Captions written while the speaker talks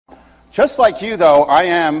Just like you, though, I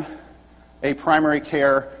am a primary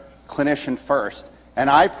care clinician first, and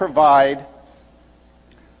I provide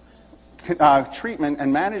treatment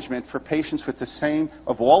and management for patients with the same,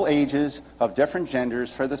 of all ages, of different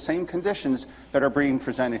genders, for the same conditions that are being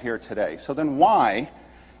presented here today. So then why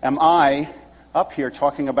am I up here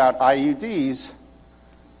talking about IUDs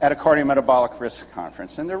at a cardiometabolic risk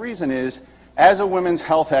conference? And the reason is, as a women's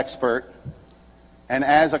health expert and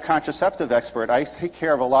as a contraceptive expert, I take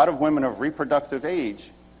care of a lot of women of reproductive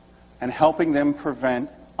age and helping them prevent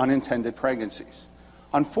unintended pregnancies.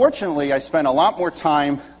 Unfortunately, I spend a lot more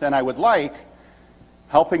time than I would like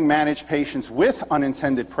helping manage patients with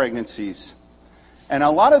unintended pregnancies. And a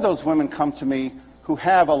lot of those women come to me who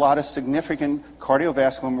have a lot of significant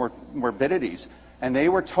cardiovascular morbidities. And they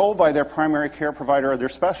were told by their primary care provider or their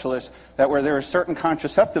specialist that where there are certain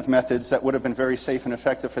contraceptive methods that would have been very safe and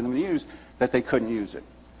effective for them to use, that they couldn't use it.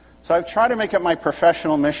 So I've tried to make it my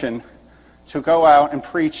professional mission to go out and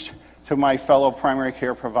preach to my fellow primary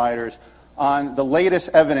care providers on the latest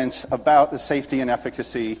evidence about the safety and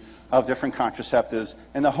efficacy of different contraceptives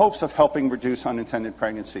in the hopes of helping reduce unintended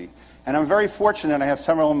pregnancy. And I'm very fortunate I have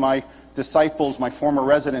several of my disciples, my former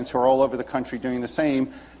residents, who are all over the country doing the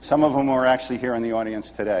same. Some of them are actually here in the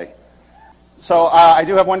audience today. So I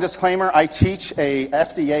do have one disclaimer. I teach a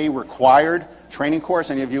FDA-required training course.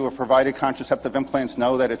 Any of you who have provided contraceptive implants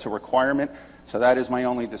know that it's a requirement. So that is my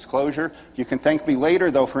only disclosure. You can thank me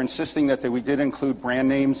later, though, for insisting that we did include brand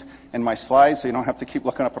names in my slides, so you don't have to keep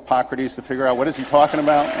looking up Hippocrates to figure out what is he talking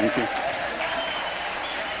about. Thank you.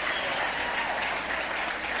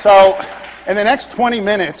 So in the next 20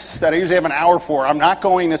 minutes that I usually have an hour for, I'm not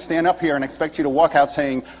going to stand up here and expect you to walk out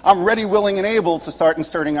saying, I'm ready, willing, and able to start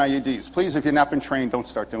inserting IUDs. Please, if you've not been trained, don't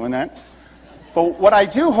start doing that. But what I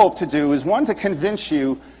do hope to do is, one, to convince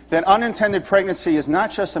you that unintended pregnancy is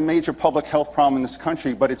not just a major public health problem in this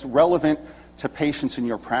country, but it's relevant to patients in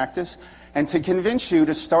your practice, and to convince you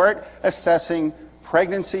to start assessing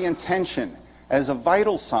pregnancy intention as a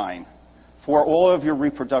vital sign for all of your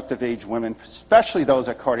reproductive age women, especially those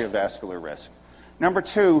at cardiovascular risk. Number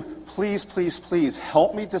two, please, please, please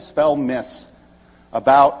help me dispel myths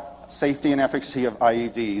about safety and efficacy of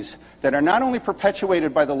IUDs that are not only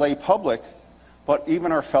perpetuated by the lay public, but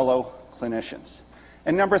even our fellow clinicians.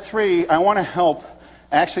 And number three, I want to help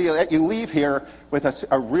actually let you leave here with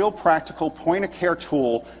a real practical point-of-care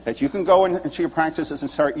tool that you can go into your practices and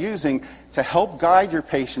start using to help guide your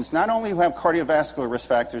patients, not only who have cardiovascular risk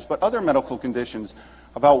factors, but other medical conditions,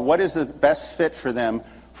 about what is the best fit for them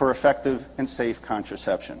for effective and safe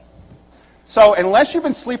contraception. So unless you've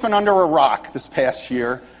been sleeping under a rock this past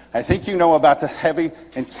year, I think you know about the heavy,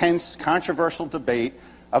 intense, controversial debate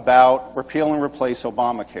about repeal and replace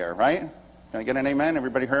Obamacare, right? Can I get an amen?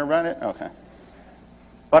 Everybody heard about it? Okay.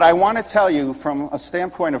 But I want to tell you, from a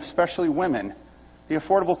standpoint of especially women, the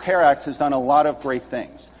Affordable Care Act has done a lot of great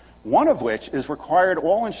things. One of which is required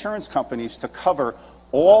all insurance companies to cover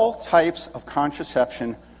all types of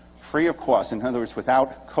contraception free of cost, in other words,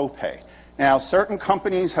 without copay. Now, certain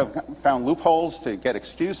companies have found loopholes to get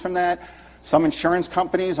excused from that. Some insurance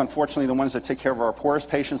companies, unfortunately the ones that take care of our poorest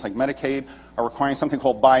patients like Medicaid, are requiring something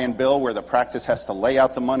called buy and bill, where the practice has to lay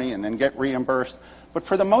out the money and then get reimbursed. But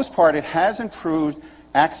for the most part, it has improved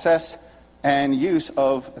access and use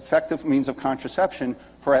of effective means of contraception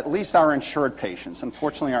for at least our insured patients.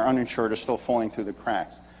 Unfortunately, our uninsured are still falling through the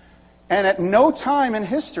cracks. And at no time in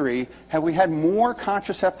history have we had more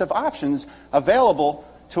contraceptive options available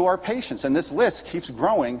to our patients. And this list keeps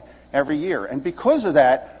growing every year. And because of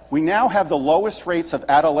that, we now have the lowest rates of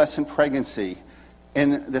adolescent pregnancy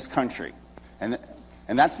in this country. And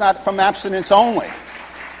that's not from abstinence only.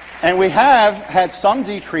 And we have had some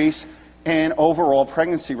decrease in overall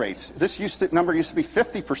pregnancy rates. This number used to be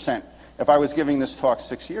 50% if I was giving this talk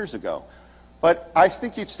 6 years ago. But I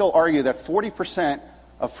think you'd still argue that 40%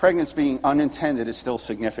 of pregnancy being unintended is still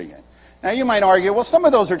significant. Now you might argue, well, some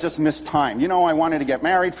of those are just mistimed. You know, I wanted to get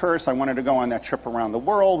married first, I wanted to go on that trip around the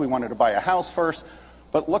world, we wanted to buy a house first.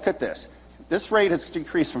 But look at this. This rate has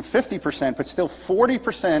decreased from 50%, but still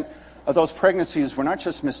 40% of those pregnancies were not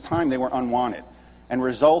just mistimed, they were unwanted, and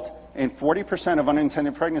result in 40% of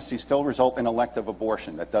unintended pregnancies still result in elective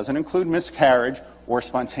abortion. That doesn't include miscarriage or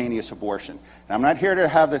spontaneous abortion. And I'm not here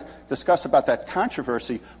to discuss about that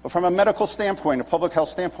controversy, but from a medical standpoint, a public health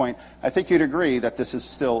standpoint, I think you'd agree that this is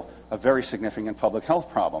still a very significant public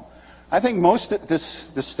health problem. I think most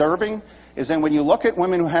disturbing is then when you look at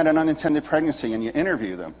women who had an unintended pregnancy and you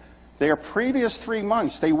interview them, their previous 3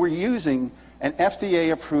 months they were using an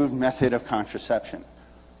FDA-approved method of contraception.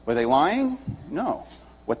 Were they lying? No.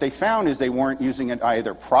 What they found is they weren't using it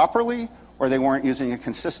either properly or they weren't using it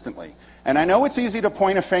consistently. And I know it's easy to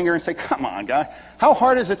point a finger and say, come on, guy, how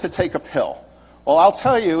hard is it to take a pill? Well, I'll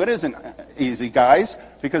tell you, it isn't easy, guys,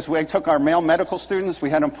 because we took our male medical students, we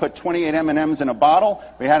had them put 28 M&Ms in a bottle,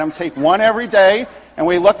 we had them take one every day, and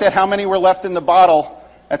we looked at how many were left in the bottle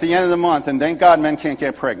at the end of the month, and thank God men can't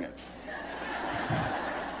get pregnant.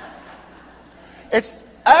 It's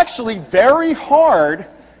actually very hard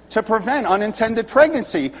to prevent unintended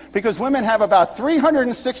pregnancy because women have about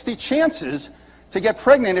 360 chances to get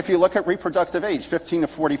pregnant if you look at reproductive age, 15 to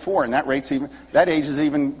 44, and that age is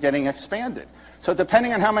even getting expanded. So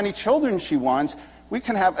depending on how many children she wants, we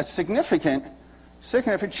can have a significant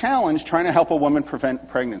challenge trying to help a woman prevent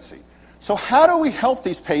pregnancy. So how do we help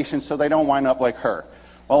these patients so they don't wind up like her?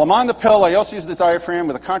 Well, I'm on the pill. I also use the diaphragm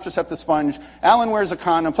with a contraceptive sponge. Alan wears a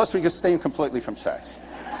condom. Plus, we abstain completely from sex.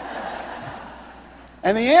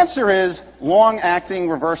 And the answer is long-acting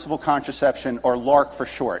reversible contraception, or LARC for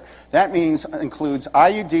short. That includes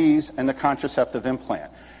IUDs and the contraceptive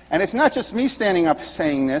implant. And it's not just me standing up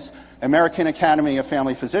saying this. American Academy of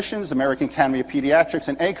Family Physicians, American Academy of Pediatrics,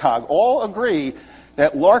 and ACOG all agree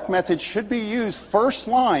that LARC methods should be used first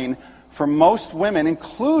line for most women,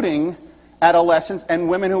 including adolescents and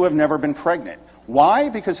women who have never been pregnant. Why?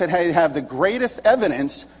 Because they have the greatest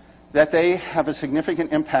evidence that they have a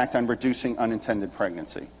significant impact on reducing unintended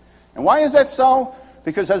pregnancy. And why is that so?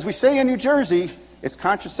 Because as we say in New Jersey, it's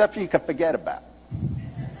contraception you can forget about.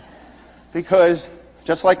 Because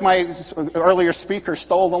just like my earlier speaker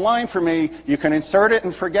stole the line from me, you can insert it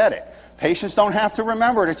and forget it. Patients don't have to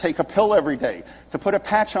remember to take a pill every day, to put a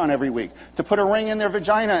patch on every week, to put a ring in their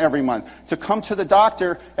vagina every month, to come to the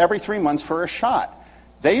doctor every 3 months for a shot.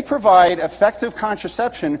 They provide effective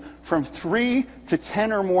contraception from 3 to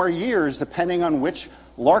 10 or more years, depending on which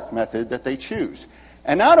LARC method that they choose.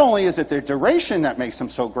 And not only is it their duration that makes them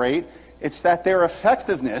so great, it's that their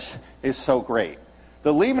effectiveness is so great.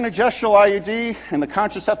 The Levine adjustable IUD and the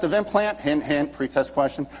contraceptive implant, hint, hint, pretest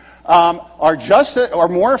question, are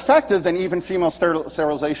more effective than even female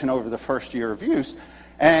sterilization over the first year of use.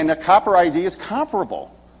 And the copper IUD is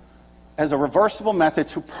comparable as a reversible method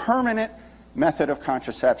to permanent method of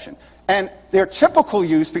contraception. And their typical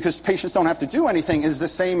use, because patients don't have to do anything, is the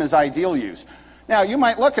same as ideal use. Now, you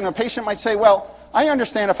might look and a patient might say, well, I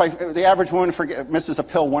understand if the average woman misses a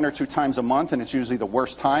pill 1 or 2 times a month, and it's usually the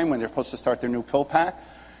worst time when they're supposed to start their new pill pack.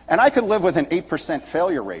 And I could live with an 8%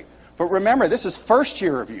 failure rate. But remember, this is first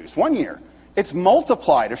year of use, 1 year. It's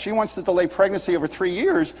multiplied. If she wants to delay pregnancy over 3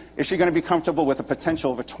 years, is she going to be comfortable with the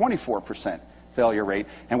potential of a 24% failure rate?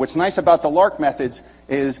 And what's nice about the LARC methods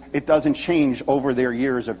is it doesn't change over their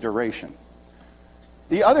years of duration.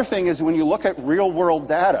 The other thing is when you look at real-world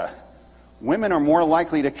data, women are more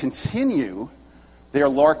likely to continue their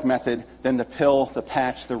LARC method than the pill, the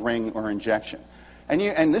patch, the ring, or injection.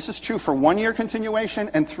 And this is true for 1-year continuation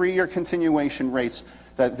and 3-year continuation rates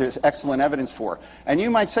that there's excellent evidence for. And you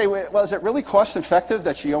might say, well, is it really cost effective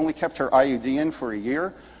that she only kept her IUD in for a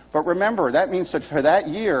year? But remember, that means that for that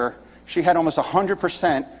year, she had almost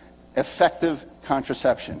 100% effective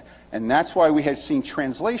contraception. And that's why we have seen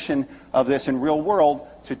translation of this in real world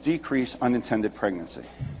to decrease unintended pregnancy.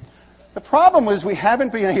 The problem is we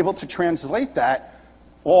haven't been able to translate that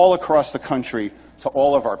all across the country to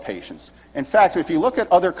all of our patients. In fact, if you look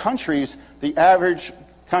at other countries, the average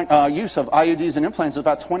use of IUDs and implants is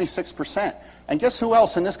about 26%. And guess who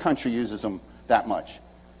else in this country uses them that much?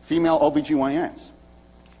 Female OBGYNs.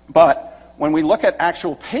 But when we look at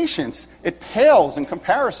actual patients, it pales in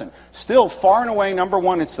comparison. Still, far and away, number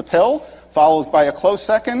one, it's the pill, followed by a close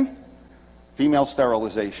second, female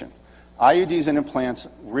sterilization. IUDs and implants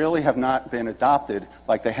really have not been adopted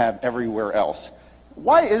like they have everywhere else.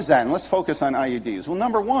 Why is that? And let's focus on IUDs. Well,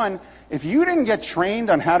 number one, if you didn't get trained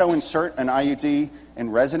on how to insert an IUD in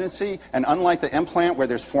residency, and unlike the implant where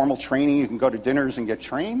there's formal training, you can go to dinners and get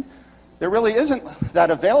trained, there really isn't that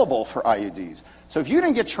available for IUDs. So if you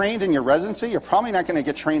didn't get trained in your residency, you're probably not going to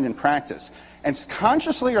get trained in practice. And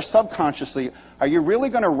consciously or subconsciously, are you really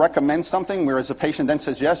going to recommend something whereas the patient then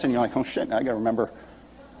says yes, and you're like, oh shit, now I got to remember,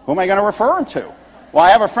 who am I going to refer him to? Well,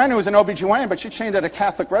 I have a friend who was an OBGYN, but she trained at a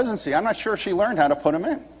Catholic residency. I'm not sure if she learned how to put them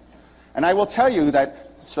in. And I will tell you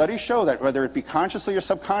that studies show that whether it be consciously or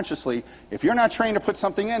subconsciously, if you're not trained to put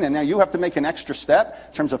something in and now you have to make an extra step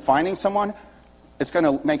in terms of finding someone, it's going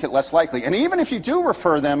to make it less likely. And even if you do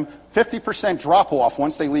refer them, 50% drop off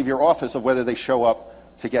once they leave your office of whether they show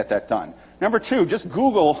up to get that done. Number two, just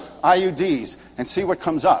Google IUDs and see what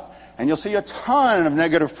comes up. And you'll see a ton of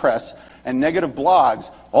negative press and negative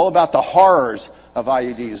blogs all about the horrors of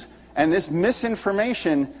IUDs. And this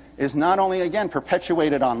misinformation is not only, again,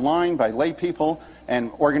 perpetuated online by lay people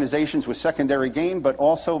and organizations with secondary gain, but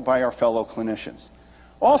also by our fellow clinicians.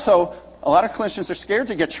 Also, a lot of clinicians are scared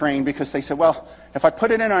to get trained because they say, well, if I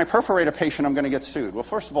put it in and I perforate a patient, I'm going to get sued. Well,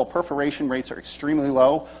 first of all, perforation rates are extremely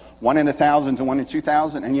low, 1 in 1,000 to 1 in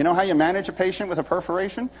 2,000. And you know how you manage a patient with a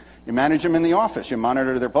perforation? You manage them in the office. You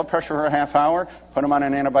monitor their blood pressure for a half hour, put them on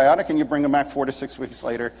an antibiotic, and you bring them back 4 to 6 weeks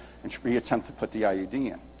later and reattempt to put the IUD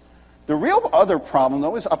in. The real other problem,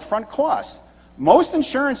 though, is upfront costs. Most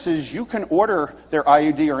insurances, you can order their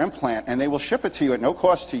IUD or implant, and they will ship it to you at no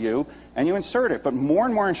cost to you, and you insert it. But more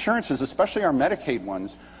and more insurances, especially our Medicaid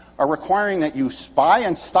ones, are requiring that you buy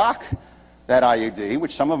and stock that IUD,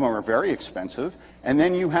 which some of them are very expensive, and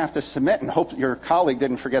then you have to submit and hope your colleague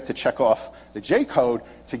didn't forget to check off the J code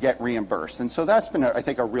to get reimbursed. And so that's been, I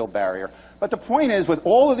think, a real barrier. But the point is, with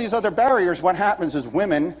all of these other barriers, what happens is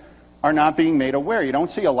women are not being made aware. You don't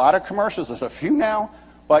see a lot of commercials. There's a few now,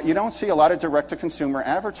 but you don't see a lot of direct-to-consumer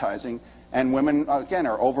advertising. And women, again,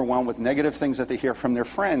 are overwhelmed with negative things that they hear from their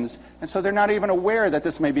friends, and so they're not even aware that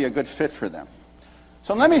this may be a good fit for them.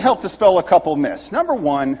 So let me help dispel a couple myths. Number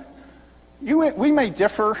one, we may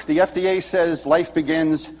differ. The FDA says life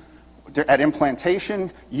begins at implantation.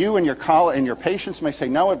 You and your patients may say,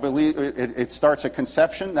 no, it starts at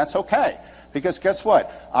conception. That's okay, because guess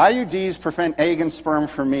what? IUDs prevent egg and sperm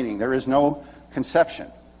from meeting. There is no conception.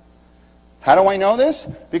 How do I know this?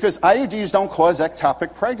 Because IUDs don't cause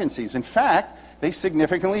ectopic pregnancies. In fact, they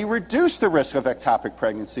significantly reduce the risk of ectopic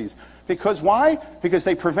pregnancies. Because why? Because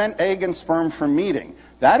they prevent egg and sperm from meeting.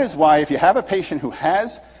 That is why if you have a patient who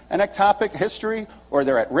has an ectopic history or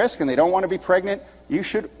they're at risk and they don't want to be pregnant, you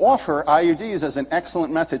should offer IUDs as an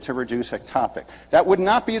excellent method to reduce ectopic. That would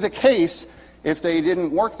not be the case if they didn't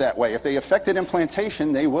work that way. If they affected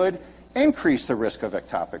implantation, they would increase the risk of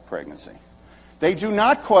ectopic pregnancy. They do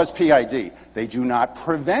not cause PID. They do not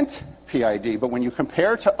prevent PID. But when you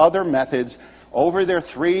compare to other methods over their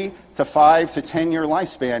 3 to 5 to 10-year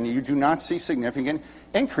lifespan, you do not see significant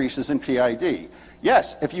increases in PID.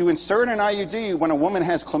 Yes, if you insert an IUD when a woman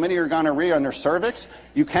has chlamydia or gonorrhea on their cervix,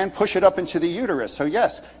 you can push it up into the uterus. So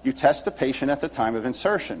yes, you test the patient at the time of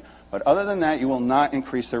insertion. But other than that, you will not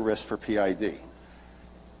increase their risk for PID.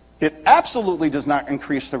 It absolutely does not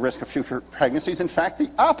increase the risk of future pregnancies. In fact, the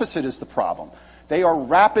opposite is the problem. They are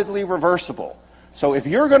rapidly reversible. So if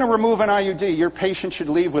you're going to remove an IUD, your patient should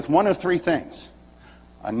leave with one of 3 things: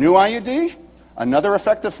 a new IUD, another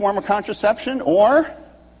effective form of contraception, or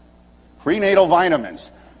prenatal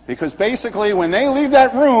vitamins. Because basically, when they leave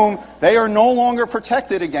that room, they are no longer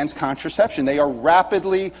protected against contraception. They are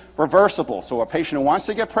rapidly reversible. So a patient who wants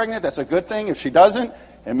to get pregnant, that's a good thing. If she doesn't,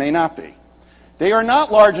 it may not be. They are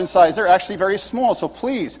not large in size. They're actually very small. So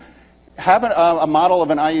please, have a model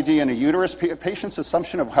of an IUD in a uterus. Patients'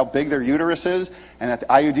 assumption of how big their uterus is and that the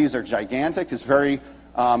IUDs are gigantic is very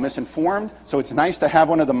misinformed. So it's nice to have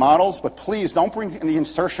one of the models, but please don't bring in the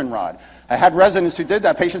insertion rod. I had residents who did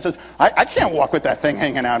that. Patient says, I can't walk with that thing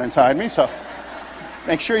hanging out inside me. So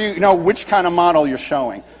make sure you know which kind of model you're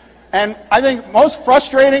showing. And I think most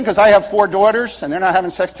frustrating, because I have 4 daughters and they're not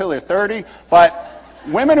having sex till they're 30, but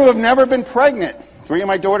women who have never been pregnant, 3 of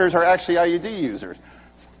my daughters are actually IUD users.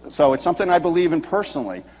 So it's something I believe in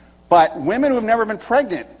personally. But women who have never been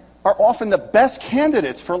pregnant are often the best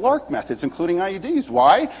candidates for LARC methods, including IUDs.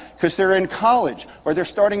 Why? Because they're in college or they're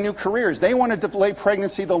starting new careers. They want to delay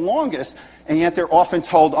pregnancy the longest, and yet they're often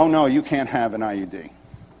told, oh no, you can't have an IUD.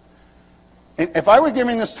 And if I were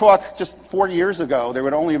giving this talk just 4 years ago, there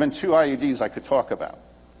would only have been 2 IUDs I could talk about.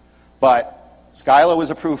 But Skyla was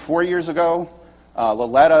approved 4 years ago,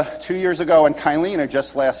 Loletta 2 years ago, and Kylena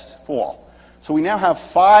just last fall. So we now have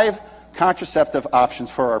 5 contraceptive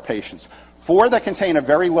options for our patients. 4 that contain a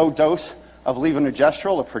very low dose of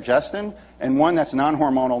levonorgestrel or progestin, and 1 that's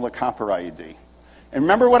non-hormonal, the copper IUD. And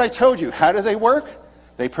remember what I told you. How do they work?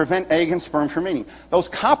 They prevent egg and sperm from meeting. Those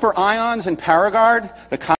copper ions in Paragard,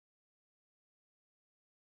 the copper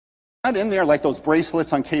not in there like those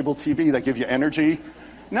bracelets on cable TV that give you energy.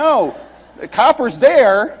 No, the copper's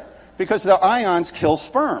there because the ions kill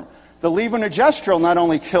sperm. The levonorgestrel not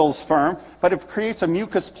only kills sperm, but it creates a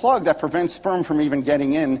mucus plug that prevents sperm from even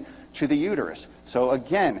getting in to the uterus. So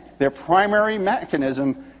again, their primary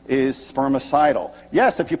mechanism is spermicidal.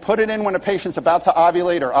 Yes, if you put it in when a patient's about to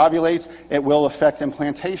ovulate or ovulates, it will affect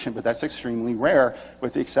implantation, but that's extremely rare,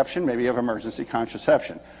 with the exception maybe of emergency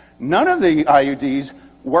contraception. None of the IUDs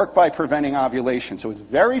work by preventing ovulation, so it's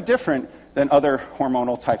very different than other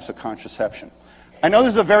hormonal types of contraception. I know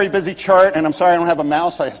this is a very busy chart, and I'm sorry I don't have a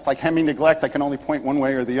mouse. It's like hemi-neglect. I can only point one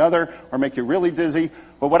way or the other or make you really dizzy.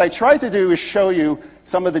 But what I tried to do is show you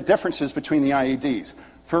some of the differences between the IUDs.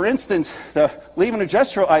 For instance, the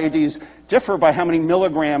levonorgestrel IUDs differ by how many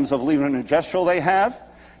milligrams of levonorgestrel they have,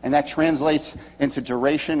 and that translates into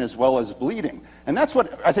duration as well as bleeding. And that's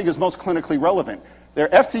what I think is most clinically relevant. They're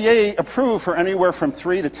FDA approved for anywhere from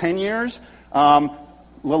 3 to 10 years.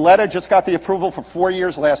 Liletta just got the approval for 4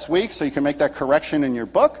 years last week, so you can make that correction in your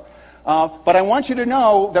book. But I want you to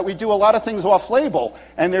know that we do a lot of things off-label,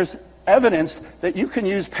 and there's evidence that you can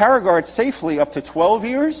use Paragard safely up to 12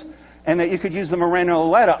 years, and that you could use the Mirena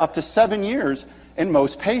Liletta up to 7 years in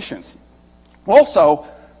most patients. Also,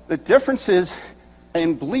 the differences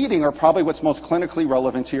in bleeding are probably what's most clinically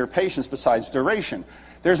relevant to your patients besides duration.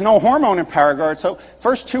 There's no hormone in Paragard, so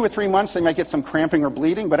first 2 or 3 months they might get some cramping or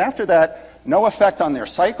bleeding, but after that, no effect on their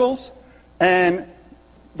cycles, and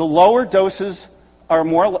the lower doses are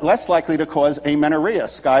less likely to cause amenorrhea.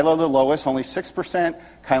 Skylo, the lowest, only 6%,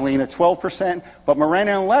 Kylena, 12%, but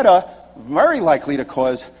Mirena and Liletta, very likely to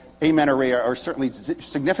cause amenorrhea or certainly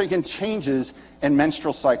significant changes in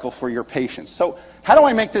menstrual cycle for your patients. So how do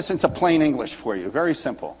I make this into plain English for you? Very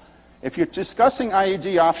simple. If you're discussing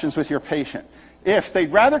IUD options with your patient, if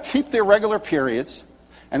they'd rather keep their regular periods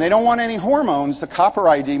and they don't want any hormones, the copper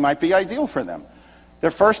IUD might be ideal for them.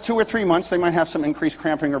 Their first 2 or 3 months, they might have some increased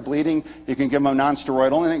cramping or bleeding. You can give them a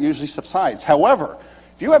non-steroidal, and it usually subsides. However,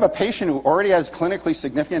 if you have a patient who already has clinically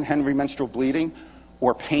significant heavy menstrual bleeding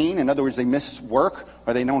or pain, in other words, they miss work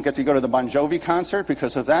or they don't get to go to the Bon Jovi concert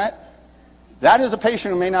because of that, that is a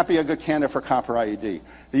patient who may not be a good candidate for copper IUD.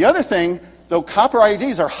 The other thing, though copper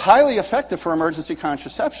IUDs are highly effective for emergency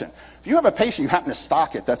contraception. If you have a patient, you happen to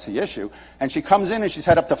stock it, that's the issue, and she comes in and she's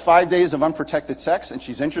had up to 5 days of unprotected sex and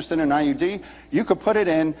she's interested in an IUD, you could put it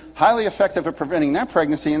in, highly effective at preventing that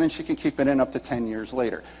pregnancy, and then she can keep it in up to 10 years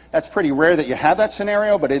later. That's pretty rare that you have that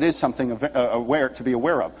scenario, but it is something to be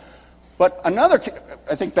aware of. But another,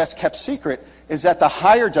 I think, best kept secret is that the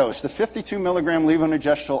higher dose, the 52 milligram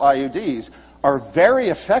levonorgestrel IUDs, are very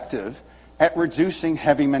effective at reducing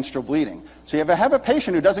heavy menstrual bleeding. So you have a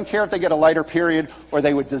patient who doesn't care if they get a lighter period or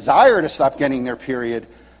they would desire to stop getting their period,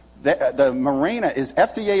 the Mirena is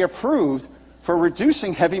FDA approved for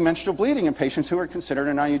reducing heavy menstrual bleeding in patients who are considered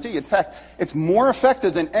an IUD. In fact, it's more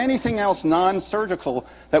effective than anything else non-surgical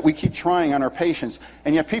that we keep trying on our patients,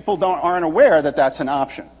 and yet people aren't aware that that's an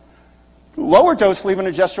option. Lower dose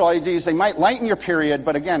levonorgestrel IUDs, they might lighten your period,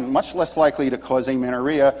 but again, much less likely to cause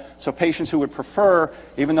amenorrhea. So patients who would prefer,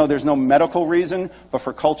 even though there's no medical reason, but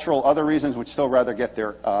for cultural other reasons, would still rather get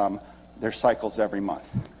their cycles every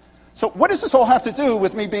month. So what does this all have to do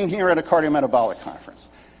with me being here at a cardiometabolic conference?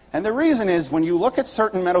 And the reason is when you look at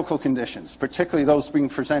certain medical conditions, particularly those being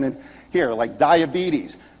presented here, like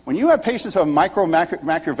diabetes, when you have patients who have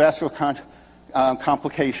macrovascular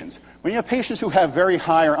complications, when you have patients who have very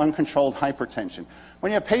high or uncontrolled hypertension,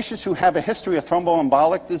 when you have patients who have a history of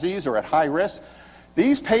thromboembolic disease or at high risk,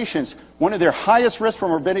 these patients, one of their highest risks for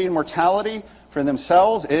morbidity and mortality for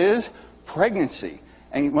themselves is pregnancy.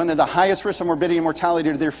 And one of the highest risks of morbidity and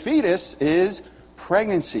mortality to their fetus is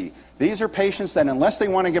pregnancy. These are patients that, unless they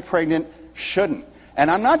want to get pregnant, shouldn't. And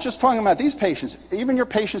I'm not just talking about these patients, even your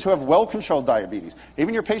patients who have well-controlled diabetes,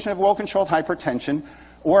 even your patients who have well-controlled hypertension,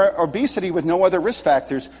 or obesity with no other risk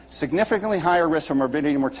factors, significantly higher risk of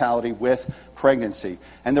morbidity and mortality with pregnancy.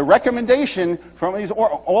 And the recommendation from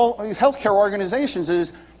all these healthcare organizations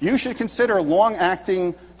is you should consider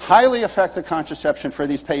long-acting, highly effective contraception for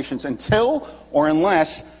these patients until or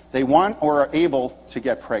unless they want or are able to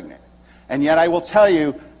get pregnant. And yet I will tell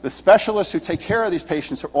you, the specialists who take care of these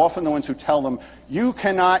patients are often the ones who tell them, you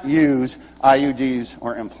cannot use IUDs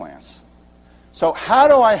or implants. So how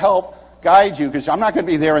do I help guide you, because I'm not going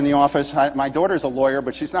to be there in the office. My daughter's a lawyer,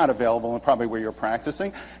 but she's not available, and probably where you're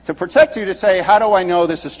practicing, to protect you, to say, how do I know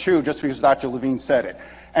this is true just because Dr. Levine said it?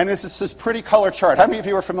 And this is this pretty color chart. How many of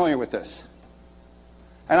you are familiar with this?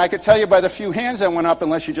 And I could tell you by the few hands that went up,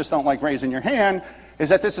 unless you just don't like raising your hand, is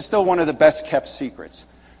that this is still one of the best kept secrets.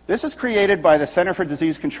 This is created by the Center for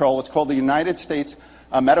Disease Control. It's called the United States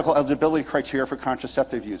Medical Eligibility Criteria for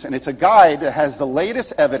Contraceptive Use. And it's a guide that has the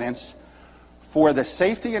latest evidence for the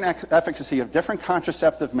safety and efficacy of different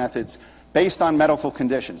contraceptive methods based on medical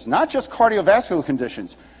conditions. Not just cardiovascular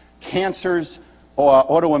conditions, cancers, or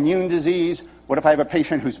autoimmune disease. What if I have a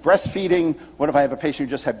patient who's breastfeeding? What if I have a patient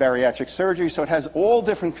who just had bariatric surgery? So it has all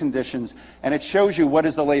different conditions, and it shows you what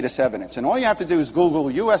is the latest evidence. And all you have to do is Google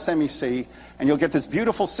USMEC, and you'll get this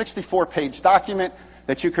beautiful 64-page document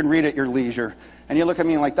that you can read at your leisure. And you look at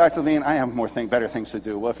me like, Dr. Levine, I have better things to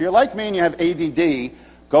do. Well, if you're like me and you have ADD,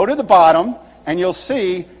 go to the bottom, and you'll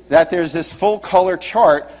see that there's this full color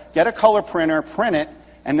chart. Get a color printer, print it,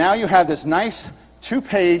 and now you have this nice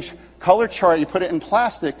 2-page color chart, you put it in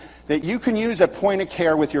plastic, that you can use at point of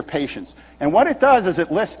care with your patients. And what it does is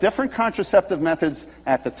it lists different contraceptive methods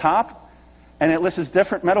at the top, and it lists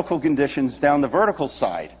different medical conditions down the vertical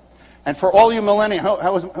side. And for all you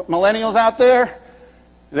millennials out there,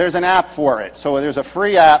 there's an app for it. So there's a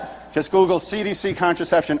free app. Just Google CDC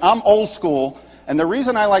contraception. I'm old school, and the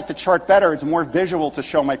reason I like the chart better, it's more visual to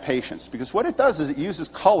show my patients. Because what it does is it uses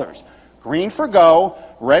colors. Green for go,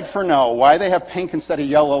 red for no. Why they have pink instead of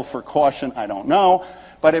yellow for caution, I don't know.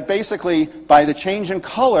 But it basically, by the change in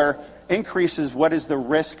color, increases what is the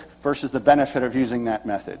risk versus the benefit of using that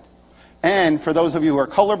method. And for those of you who are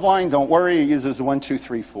colorblind, don't worry, it uses 1, 2,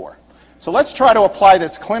 3, 4. So let's try to apply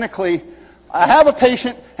this clinically. I have a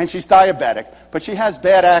patient, and she's diabetic, but she has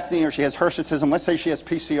bad acne or she has hirsutism. Let's say she has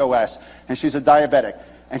PCOS, and she's a diabetic.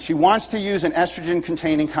 And she wants to use an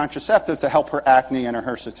estrogen-containing contraceptive to help her acne and her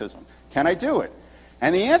hirsutism. Can I do it?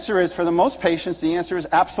 And the answer is, for the most patients, the answer is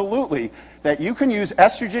absolutely, that you can use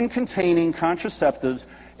estrogen-containing contraceptives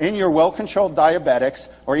in your well-controlled diabetics,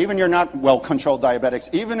 or even your not well-controlled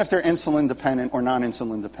diabetics, even if they're insulin-dependent or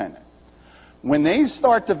non-insulin dependent. When they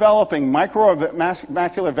start developing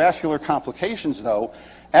microvascular vascular complications, though,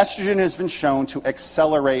 estrogen has been shown to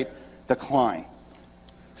accelerate decline.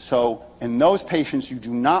 So in those patients, you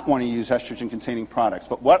do not want to use estrogen-containing products.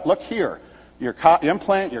 But look here. Your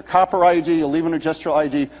implant, your copper IUD, your levonorgestrel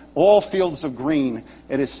IUD, all fields of green,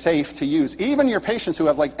 it is safe to use. Even your patients who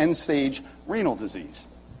have like end-stage renal disease.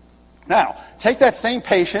 Now, take that same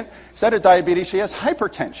patient, instead of diabetes, she has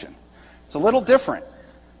hypertension. It's a little different.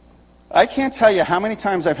 I can't tell you how many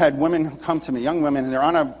times I've had women come to me, young women, and they're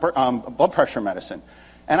on a blood pressure medicine.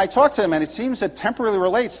 And I talk to them, and it seems it temporarily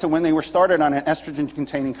relates to when they were started on an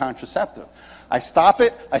estrogen-containing contraceptive. I stop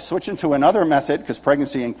it, I switch them to another method, because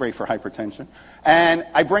pregnancy ain't great for hypertension, and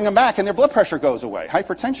I bring them back, and their blood pressure goes away.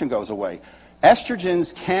 Hypertension goes away.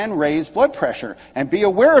 Estrogens can raise blood pressure, and be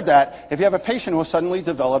aware of that if you have a patient who suddenly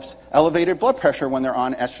develops elevated blood pressure when they're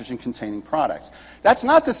on estrogen-containing products. That's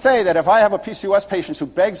not to say that if I have a PCOS patient who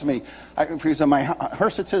begs me, because of my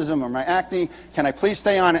hirsutism or my acne, can I please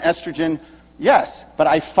stay on estrogen? Yes, but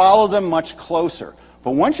I follow them much closer.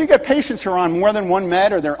 But once you get patients who are on more than one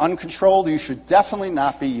med or they're uncontrolled, you should definitely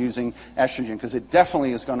not be using estrogen, because it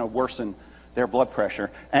definitely is going to worsen their blood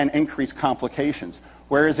pressure and increase complications.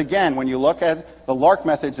 Whereas again, when you look at the LARC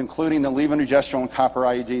methods, including the levonorgestrel and copper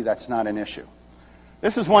IUD, that's not an issue.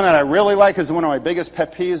 This is one that I really like, is one of my biggest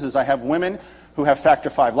pet peeves, is I have women who have factor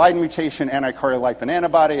V Leiden mutation, anti-cardiolipin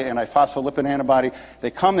antibody, antiphospholipid antibody. They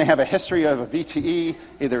come, they have a history of a VTE,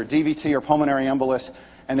 either a DVT or pulmonary embolus,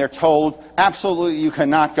 and they're told, absolutely you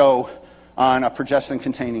cannot go on a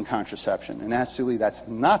progestin-containing contraception. And actually, that's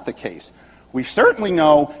not the case. We certainly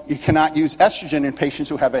know you cannot use estrogen in patients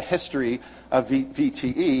who have a history of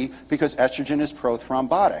VTE, because estrogen is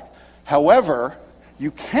prothrombotic. However,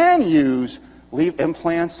 you can use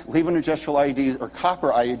implants, levonorgestrel IUDs, or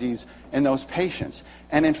copper IUDs in those patients.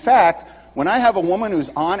 And in fact, when I have a woman who's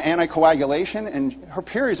on anticoagulation, and her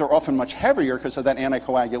periods are often much heavier because of that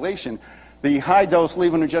anticoagulation, the high-dose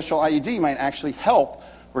levonorgestrel IUD might actually help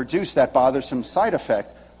reduce that bothersome side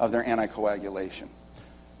effect of their anticoagulation.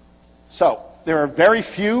 So there are very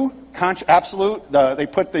few absolute, they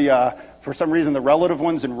put for some reason, the relative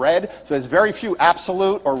ones in red. So there's very few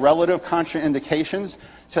absolute or relative contraindications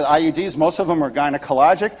to the IUDs. Most of them are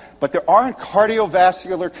gynecologic, but there aren't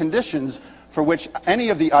cardiovascular conditions for which any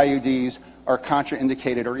of the IUDs are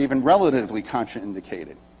contraindicated or even relatively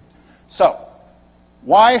contraindicated. So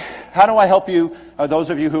how do I help you,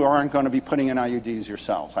 those of you who aren't going to be putting in IUDs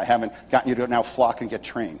yourselves? I haven't gotten you to now flock and get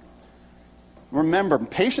trained. Remember,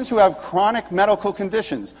 patients who have chronic medical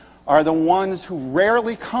conditions are the ones who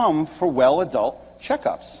rarely come for well adult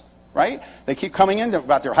checkups, right? They keep coming in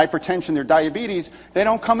about their hypertension, their diabetes. They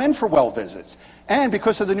don't come in for well visits. And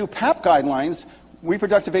because of the new PAP guidelines,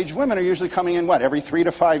 reproductive age women are usually coming in, every 3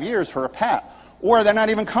 to 5 years for a PAP. Or they're not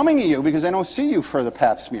even coming to you because they don't see you for the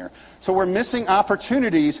pap smear. So we're missing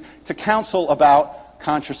opportunities to counsel about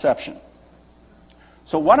contraception.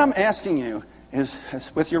 So what I'm asking you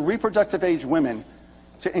is with your reproductive age women,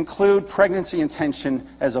 to include pregnancy intention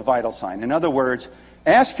as a vital sign. In other words,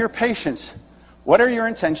 ask your patients, what are your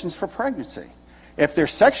intentions for pregnancy? If they're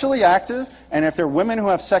sexually active, and if they're women who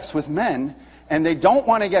have sex with men, and they don't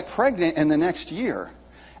want to get pregnant in the next year,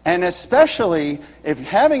 and especially if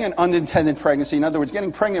having an unintended pregnancy, in other words,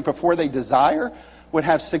 getting pregnant before they desire, would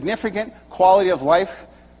have significant quality of life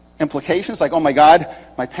implications, like, oh my God,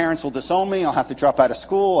 my parents will disown me, I'll have to drop out of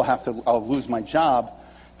school, I'll lose my job.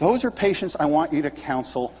 Those are patients I want you to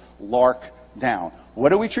counsel LARC down. What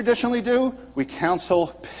do we traditionally do? We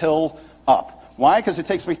counsel pill up. Why? Because it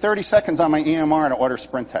takes me 30 seconds on my EMR to order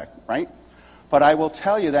Sprintec, right? But I will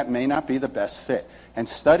tell you that may not be the best fit. And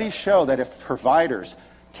studies show that if providers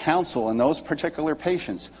counsel in those particular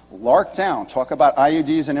patients, lark down, talk about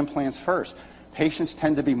IUDs and implants first, patients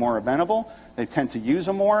tend to be more amenable, they tend to use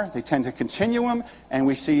them more, they tend to continue them, and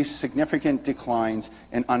we see significant declines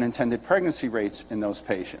in unintended pregnancy rates in those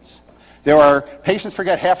patients. There are patients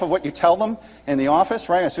forget half of what you tell them in the office,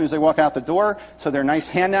 right, as soon as they walk out the door. So there are nice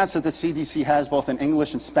handouts that the CDC has both in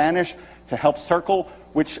English and Spanish to help circle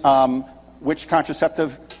which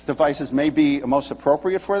contraceptive devices may be most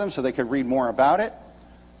appropriate for them so they could read more about it.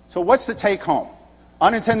 So what's the take home?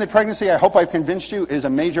 Unintended pregnancy, I hope I've convinced you, is a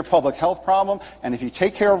major public health problem. And if you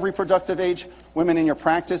take care of reproductive age women in your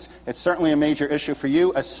practice, it's certainly a major issue for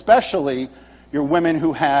you, especially your women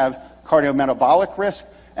who have cardiometabolic risk.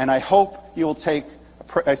 And I hope you will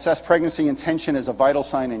assess pregnancy intention as a vital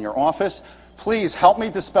sign in your office. Please help me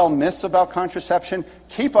dispel myths about contraception.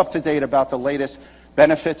 Keep up to date about the latest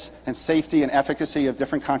benefits and safety and efficacy of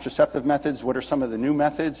different contraceptive methods. What are some of the new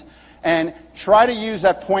methods? And try to use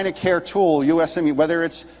that point-of-care tool, USME, whether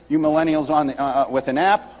it's you millennials with an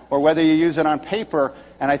app or whether you use it on paper,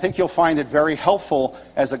 and I think you'll find it very helpful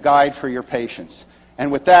as a guide for your patients. And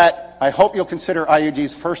with that, I hope you'll consider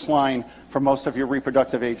IUDs first line for most of your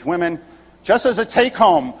reproductive age women. Just as a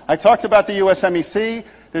take-home, I talked about the USMEC.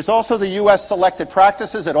 There's also the U.S. Selected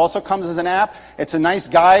Practices. It also comes as an app. It's a nice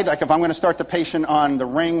guide, like if I'm going to start the patient on the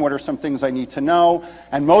ring, what are some things I need to know?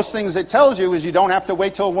 And most things it tells you is you don't have to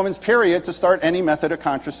wait till a woman's period to start any method of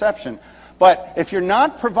contraception. But if you're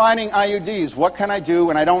not providing IUDs, what can I do?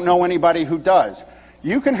 And I don't know anybody who does.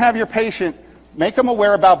 You can have your patient, make them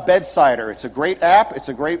aware about Bedsider. It's a great app. It's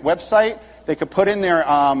a great website. They could put in their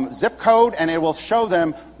zip code, and it will show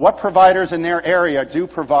them what providers in their area do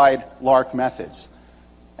provide LARC methods.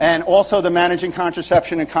 And also the Managing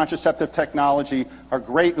Contraception and Contraceptive Technology are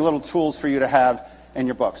great little tools for you to have in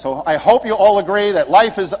your book. So I hope you all agree that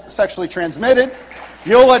life is sexually transmitted.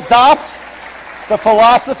 You'll adopt the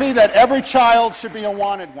philosophy that every child should be a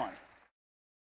wanted one.